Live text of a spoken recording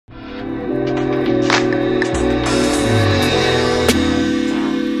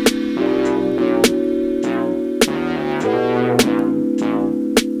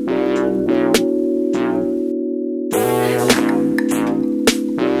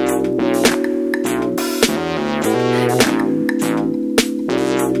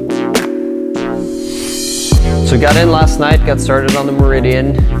So got in last night, got started on the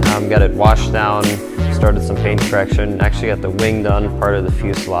Meridian, got it washed down, started some paint correction, actually got the wing done, part of the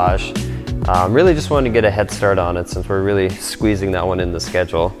fuselage. Really just wanted to get a head start on it since we're really squeezing that one in the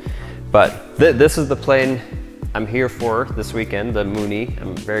schedule. But this is the plane I'm here for this weekend, the Mooney.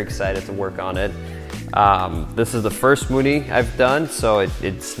 I'm very excited to work on it. This is the first Mooney I've done, so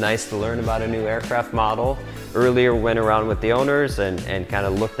it's nice to learn about a new aircraft model. Earlier went around with the owners and kind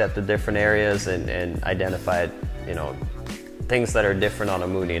of looked at the different areas and identified, you know, things that are different on a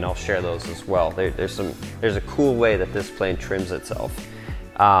Mooney, and I'll share those as well. There's a cool way that this plane trims itself.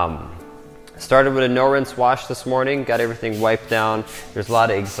 Started with a no rinse wash this morning, got everything wiped down. There's a lot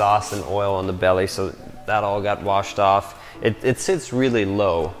of exhaust and oil on the belly, so that all got washed off. It sits really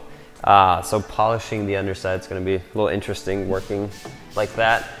low, so polishing the underside is going to be a little interesting working like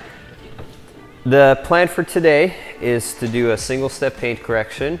that. The plan for today is to do a single step paint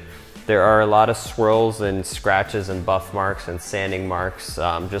correction. There are a lot of swirls and scratches and buff marks and sanding marks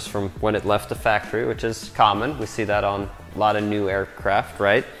just from when it left the factory, which is common. We see that on a lot of new aircraft,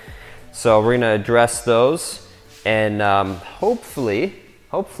 right? So we're going to address those and hopefully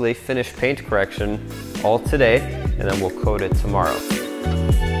finish paint correction all today, and then we'll coat it tomorrow.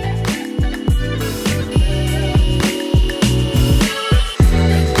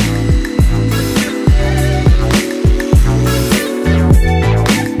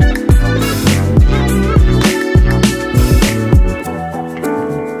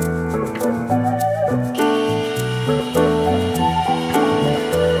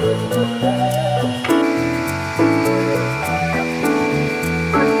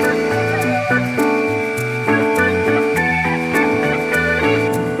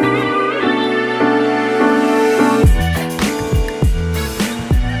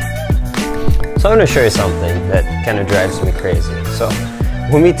 So I'm going to show you something that kind of drives me crazy. So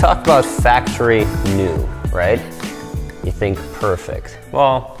when we talk about factory new, right? You think perfect.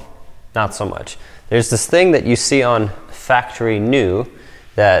 Well, not so much. There's this thing that you see on factory new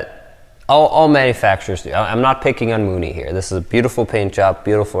that all manufacturers do. I'm not picking on Mooney here. This is a beautiful paint job,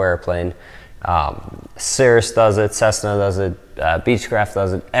 beautiful airplane. Cirrus does it, Cessna does it, Beechcraft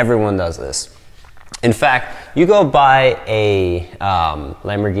does it, everyone does this. In fact, you go buy a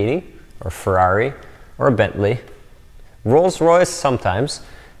Lamborghini, or Ferrari, or a Bentley, Rolls-Royce sometimes,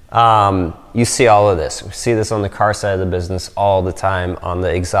 you see all of this. We see this on the car side of the business all the time on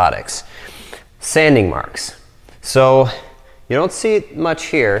the exotics. Sanding marks. So you don't see it much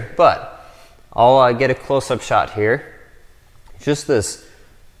here, but I'll get a close-up shot here. Just this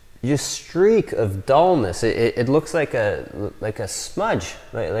streak of dullness. It looks like a smudge,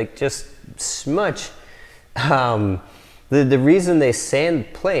 like just smudge. The reason they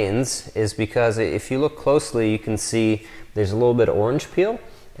sand planes is because if you look closely, you can see there's a little bit of orange peel,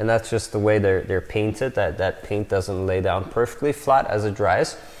 and that's just the way they're painted. That paint doesn't lay down perfectly flat as it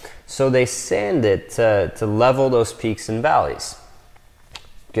dries. So they sand it to level those peaks and valleys.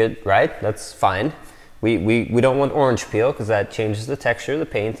 Good, right? That's fine. We don't want orange peel because that changes the texture of the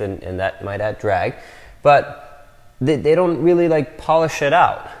paint and that might add drag. But they don't really like polish it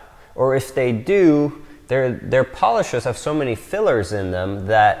out. Or if they do, their polishes have so many fillers in them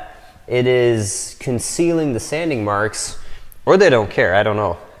that it is concealing the sanding marks, or they don't care, I don't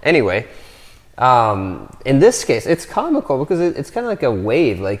know. Anyway, in this case, it's comical because it's kind of like a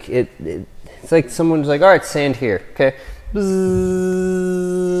wave. Like it's like someone's like, all right, sand here, okay?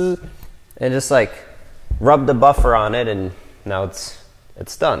 And just like rub the buffer on it, and now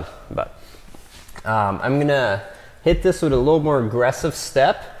it's done. But I'm gonna hit this with a little more aggressive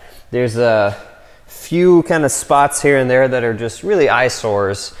step. There's a few kind of spots here and there that are just really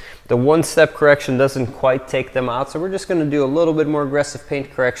eyesores. The one step correction doesn't quite take them out, so we're just going to do a little bit more aggressive paint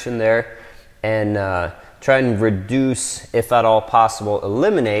correction there and try and reduce, if at all possible,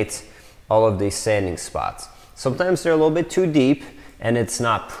 eliminate all of these sanding spots. Sometimes they're a little bit too deep and it's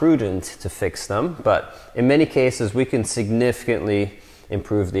not prudent to fix them, but in many cases we can significantly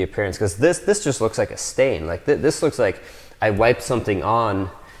improve the appearance, because this just looks like a stain. Like this looks like I wiped something on.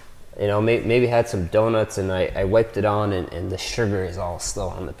 You know, maybe had some donuts and I wiped it on and the sugar is all still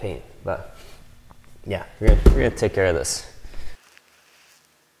on the paint. But yeah, we're gonna take care of this.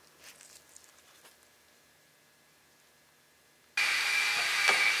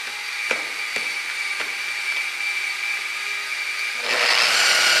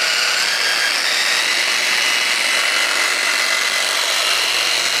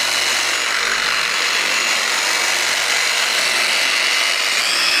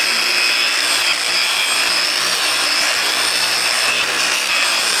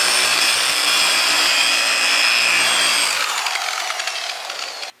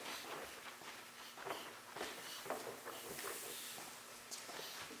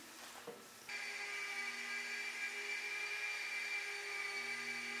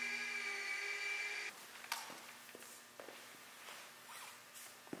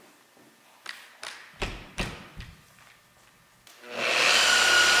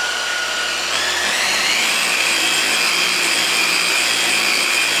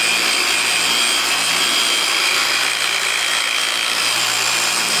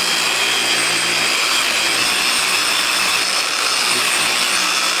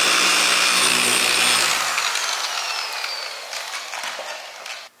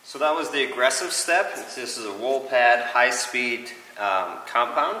 So that was the aggressive step. This is a wool pad, high-speed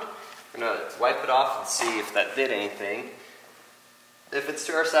compound. We're going to wipe it off and see if that did anything. If it's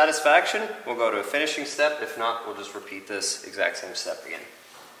to our satisfaction, we'll go to a finishing step. If not, we'll just repeat this exact same step again.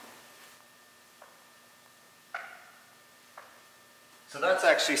 So that's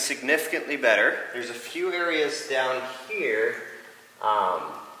actually significantly better. There's a few areas down here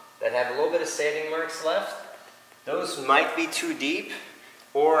that have a little bit of sanding marks left. Those might be too deep,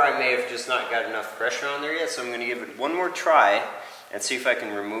 or I may have just not got enough pressure on there yet, so I'm going to give it one more try and see if I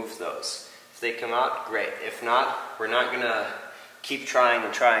can remove those. If they come out, great. If not, we're not going to keep trying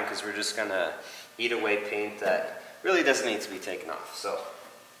and trying, because we're just going to eat away paint that really doesn't need to be taken off. So,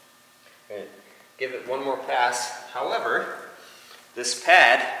 I'm going to give it one more pass. However, this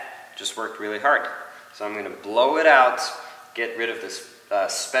pad just worked really hard. So I'm going to blow it out, get rid of this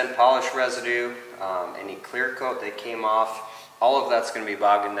spent polish residue, any clear coat that came off. All of that's going to be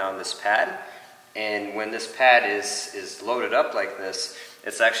bogging down this pad. And when this pad is loaded up like this,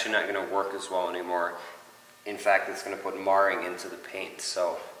 it's actually not going to work as well anymore. In fact, it's going to put marring into the paint,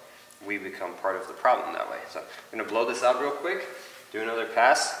 so we become part of the problem that way. So I'm going to blow this out real quick, do another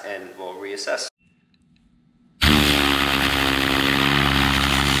pass, and we'll reassess.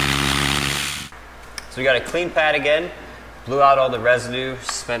 So we got a clean pad again, blew out all the residue,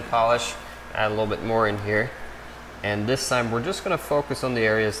 spent polish, add a little bit more in here. And this time we're just going to focus on the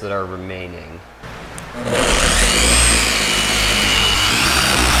areas that are remaining.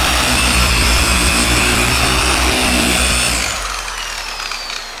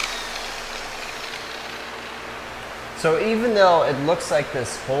 So even though it looks like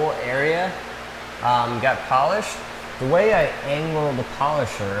this whole area got polished, the way I angle the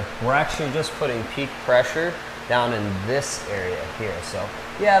polisher, we're actually just putting peak pressure down in this area here. So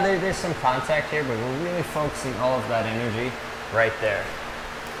yeah, there's some contact here, but we're really focusing all of that energy right there.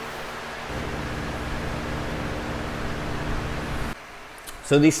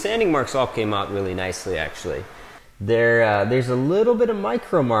 So these sanding marks all came out really nicely, actually. There's a little bit of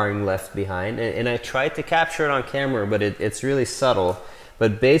micro marring left behind, and I tried to capture it on camera, but it's really subtle.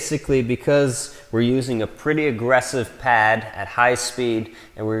 But basically, because we're using a pretty aggressive pad at high speed,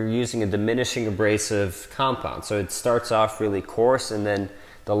 and we're using a diminishing abrasive compound, so it starts off really coarse, and then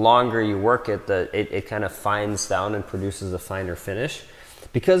the longer you work it, it kind of fines down and produces a finer finish.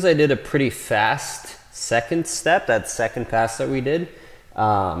 Because I did a pretty fast second step, that second pass that we did,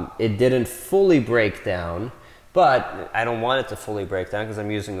 it didn't fully break down. But I don't want it to fully break down because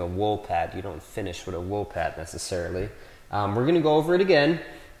I'm using a wool pad. You don't finish with a wool pad necessarily. We're going to go over it again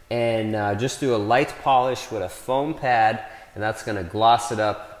and just do a light polish with a foam pad, and that's going to gloss it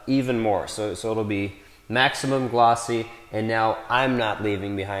up even more. So it'll be maximum glossy, and now I'm not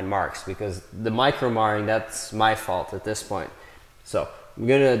leaving behind marks because the micro marring, that's my fault at this point. So I'm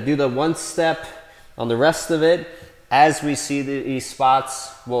going to do the one step on the rest of it. As we see these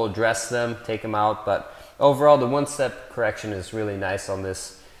spots, we'll address them, take them out, but overall, the one-step correction is really nice on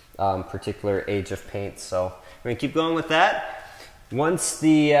this particular age of paint. So we're going to keep going with that. Once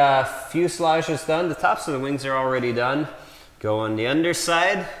the fuselage is done, the tops of the wings are already done. Go on the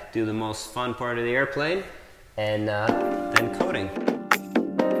underside, do the most fun part of the airplane, and then coating.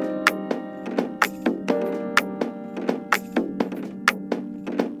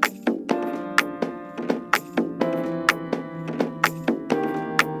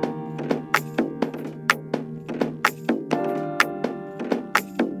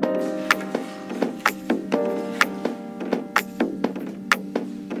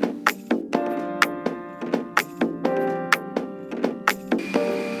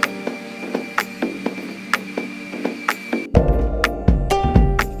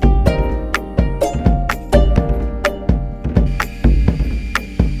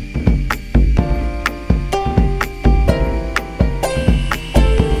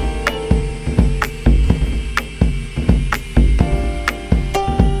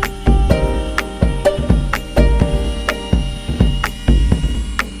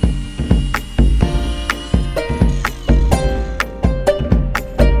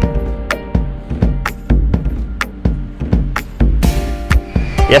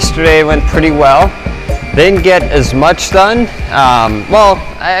 Yesterday went pretty well. Didn't get as much done. We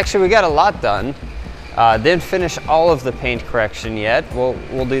got a lot done. Didn't finish all of the paint correction yet.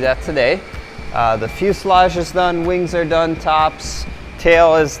 We'll do that today. The fuselage is done, wings are done, tops,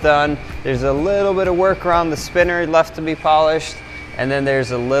 tail is done. There's a little bit of work around the spinner left to be polished, and then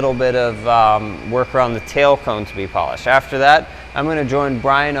there's a little bit of work around the tail cone to be polished. After that, I'm going to join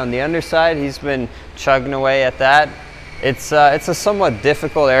Brian on the underside. He's been chugging away at that. It's a somewhat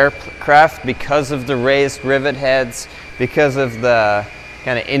difficult aircraft because of the raised rivet heads, because of the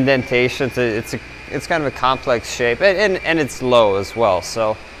kind of indentations. It's kind of a complex shape, and it's low as well.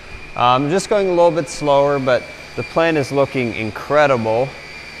 So I'm just going a little bit slower, but the plane is looking incredible.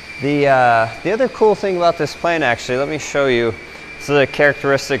 The other cool thing about this plane, actually, let me show you. This is a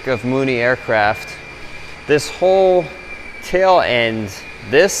characteristic of Mooney aircraft. This whole tail end,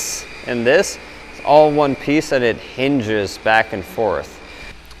 this and this, it's all one piece, and it hinges back and forth.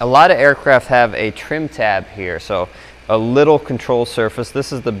 A lot of aircraft have a trim tab here, so a little control surface.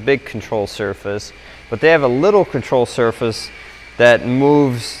 This is the big control surface, but they have a little control surface that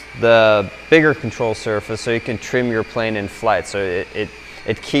moves the bigger control surface so you can trim your plane in flight, so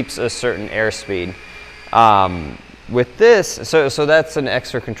it keeps a certain airspeed. With this, so that's an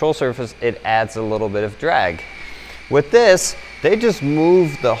extra control surface. It adds a little bit of drag. With this, they just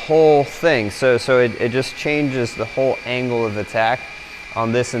move the whole thing, so it just changes the whole angle of attack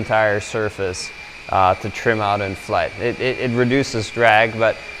on this entire surface to trim out in flight. It reduces drag,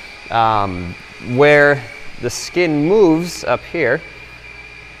 but where the skin moves up here,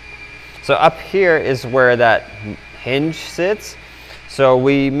 so up here is where that hinge sits. So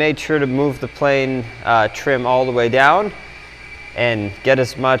we made sure to move the plane trim all the way down and get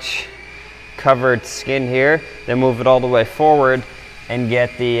as much covered skin here, then move it all the way forward and get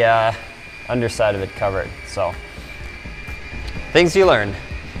the underside of it covered. So things you learn.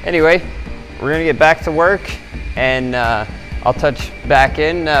 Anyway, we're gonna get back to work, and I'll touch back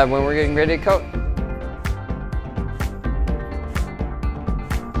in when we're getting ready to coat.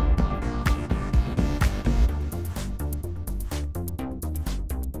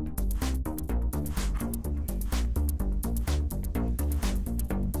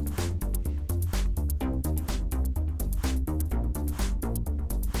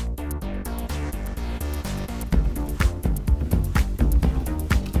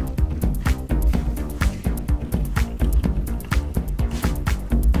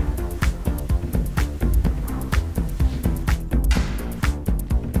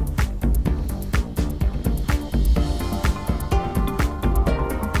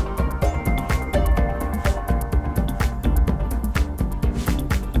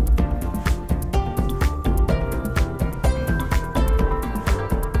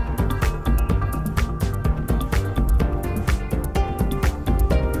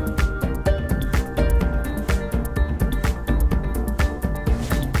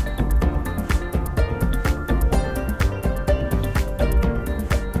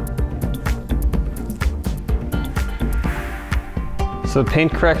 So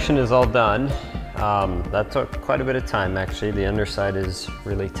paint correction is all done. That took quite a bit of time, actually. The underside is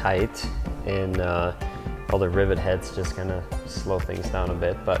really tight, and all the rivet heads just kind of slow things down a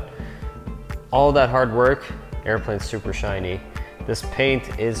bit. But all that hard work, airplane's super shiny. This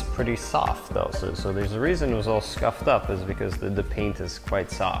paint is pretty soft though, so there's a reason it was all scuffed up, is because the paint is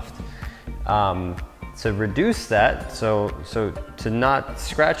quite soft. To reduce that, so to not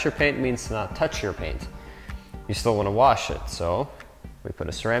scratch your paint means to not touch your paint. You still want to wash it, so we put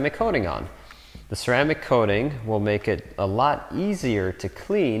a ceramic coating on. The ceramic coating will make it a lot easier to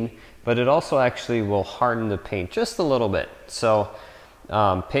clean, but it also actually will harden the paint just a little bit. So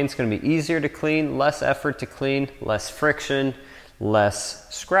paint's going to be easier to clean, less effort to clean, less friction,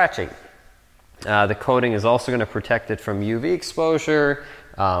 less scratching. The coating is also going to protect it from UV exposure,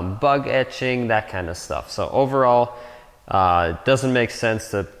 bug etching, that kind of stuff. So overall, it doesn't make sense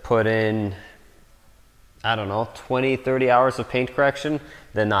to put in, I don't know, 20, 30 hours of paint correction,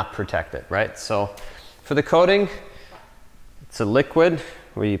 then not protect it, right? So for the coating, it's a liquid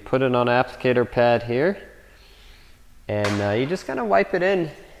where you put it on an applicator pad here, and you just kind of wipe it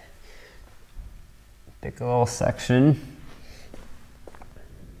in. Pick a little section.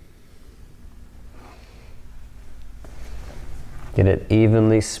 Get it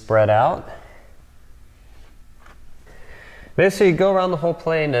evenly spread out. Basically, you go around the whole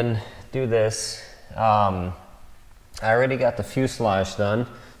plane and do this. I already got the fuselage done,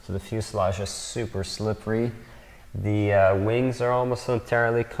 so the fuselage is super slippery. The wings are almost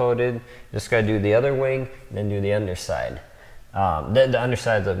entirely coated. Just gotta do the other wing, then do the underside. The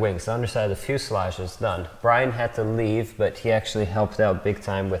underside of the wings. The underside of the fuselage is done. Brian had to leave, but he actually helped out big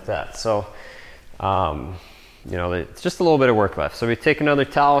time with that. So, you know, it's just a little bit of work left. So we take another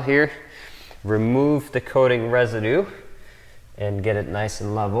towel here, remove the coating residue, and get it nice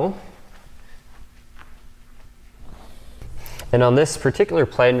and level. And on this particular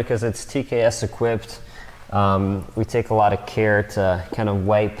plane, because it's TKS equipped, we take a lot of care to kind of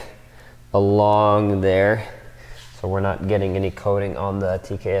wipe along there, so we're not getting any coating on the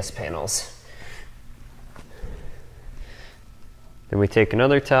TKS panels. Then we take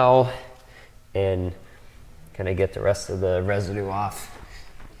another towel and kind of get the rest of the residue off.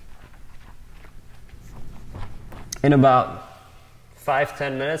 In about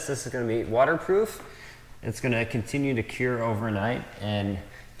 5-10 minutes, this is going to be waterproof. It's going to continue to cure overnight, and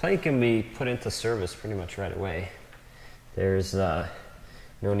plane can be put into service pretty much right away. There's no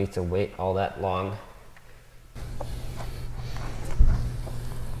need to wait all that long.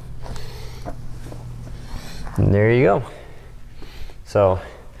 And there you go. So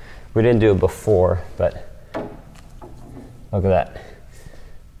we didn't do it before, but look at that.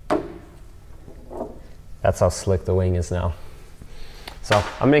 That's how slick the wing is now. So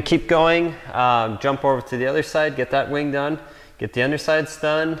I'm going to keep going, jump over to the other side, get that wing done, get the undersides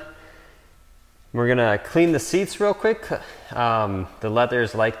done. We're going to clean the seats real quick. The leather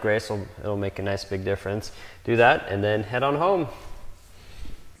is light gray, so it'll make a nice big difference. Do that and then head on home.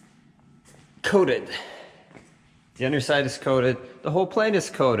 Coated. The underside is coated. The whole plane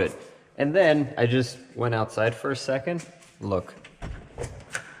is coated. And then I just went outside for a second. Look.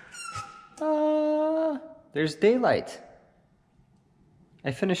 There's daylight.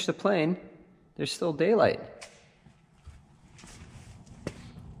 I finished the plane. There's still daylight.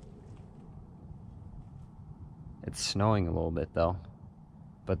 It's snowing a little bit though,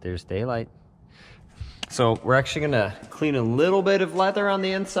 but there's daylight. So we're actually gonna clean a little bit of leather on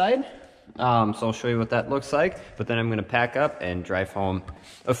the inside. So I'll show you what that looks like, but then I'm gonna pack up and drive home.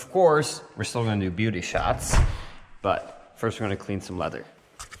 Of course, we're still gonna do beauty shots, but first we're gonna clean some leather.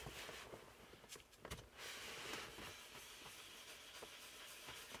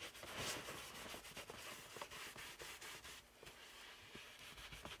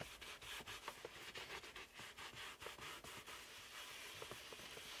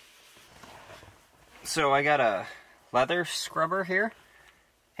 So I got a leather scrubber here,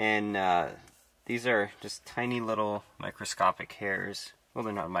 and these are just tiny little microscopic hairs. Well,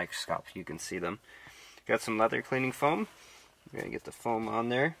 they're not microscopic, you can see them. Got some leather cleaning foam. I'm going to get the foam on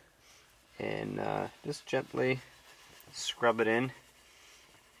there and just gently scrub it in.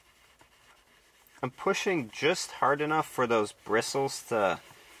 I'm pushing just hard enough for those bristles to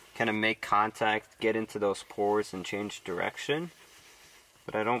kind of make contact, get into those pores and change direction,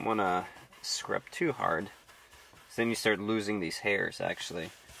 but I don't want to scrub too hard, so then you start losing these hairs.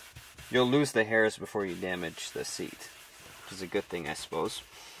 Actually, you'll lose the hairs before you damage the seat, which is a good thing, I suppose.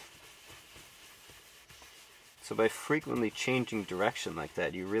 So by frequently changing direction like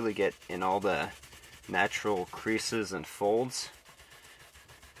that, you really get in all the natural creases and folds.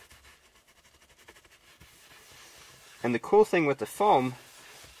 And the cool thing with the foam,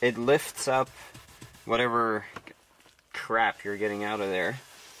 it lifts up whatever crap you're getting out of there,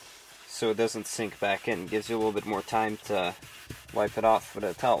 so it doesn't sink back in. It gives you a little bit more time to wipe it off with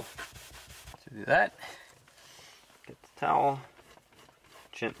a towel. So do that. Get the towel,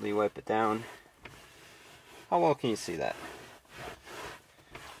 gently wipe it down. How well can you see that?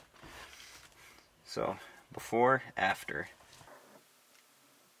 So, before, after.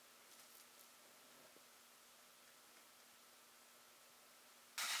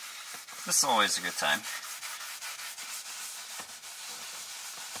 This is always a good time.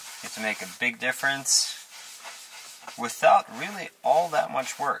 You have to make a big difference without really all that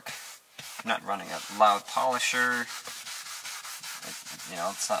much work. You're not running a loud polisher. You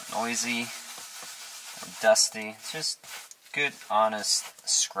know, it's not noisy or dusty. It's just good, honest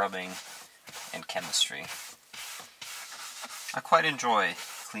scrubbing and chemistry. I quite enjoy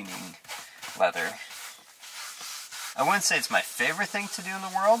cleaning leather. I wouldn't say it's my favorite thing to do in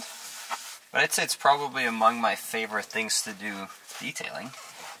the world, but I'd say it's probably among my favorite things to do detailing.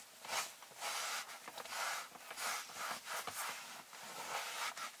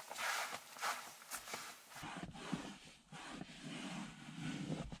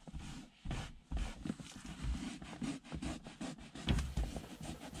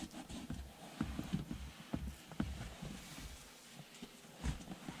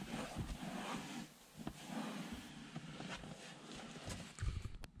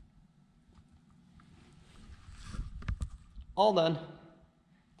 All done.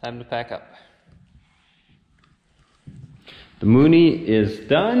 Time to pack up. The Mooney is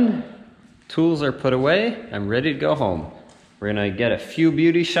done. Tools are put away. I'm ready to go home. We're gonna get a few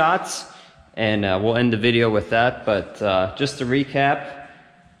beauty shots and we'll end the video with that. But just to recap, a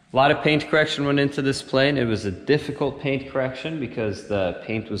lot of paint correction went into this plane. It was a difficult paint correction because the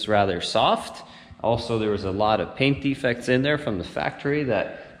paint was rather soft. Also, there was a lot of paint defects in there from the factory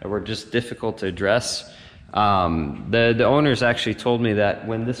that were just difficult to address. The owners actually told me that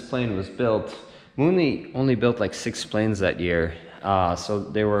when this plane was built, Mooney only built like 6 planes that year, so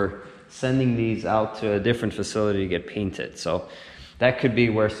they were sending these out to a different facility to get painted. So that could be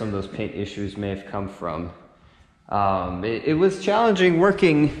where some of those paint issues may have come from. It was challenging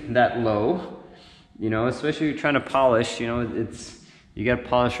working that low you know, especially if you're trying to polish, you know, you got to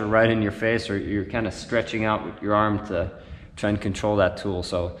polish it right in your face, or you're kind of stretching out with your arm to try and control that tool.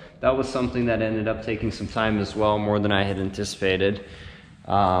 So that was something that ended up taking some time as well, more than I had anticipated.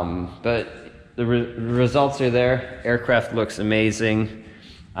 But the results are there. Aircraft looks amazing.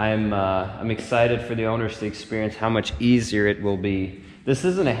 I'm excited for the owners to experience how much easier it will be. This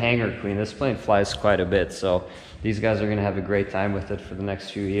isn't a hangar queen. This plane flies quite a bit, so these guys are going to have a great time with it for the next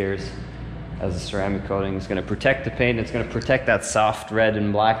few years, as the ceramic coating is going to protect the paint. It's going to protect that soft red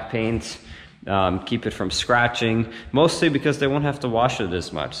and black paint, keep it from scratching, mostly because they won't have to wash it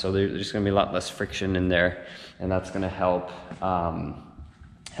as much. So there's going to be a lot less friction in there, and that's going to help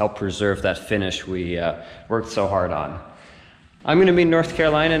preserve that finish we worked so hard on. I'm going to be in North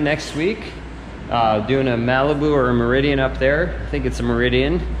Carolina next week, doing a Malibu or a Meridian up there. I think it's a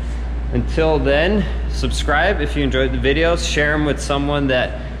Meridian. Until then, subscribe if you enjoyed the videos, share them with someone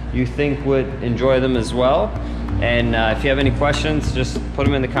that you think would enjoy them as well. And if you have any questions, just put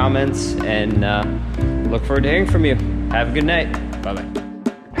them in the comments, and look forward to hearing from you. Have a good night. Bye-bye.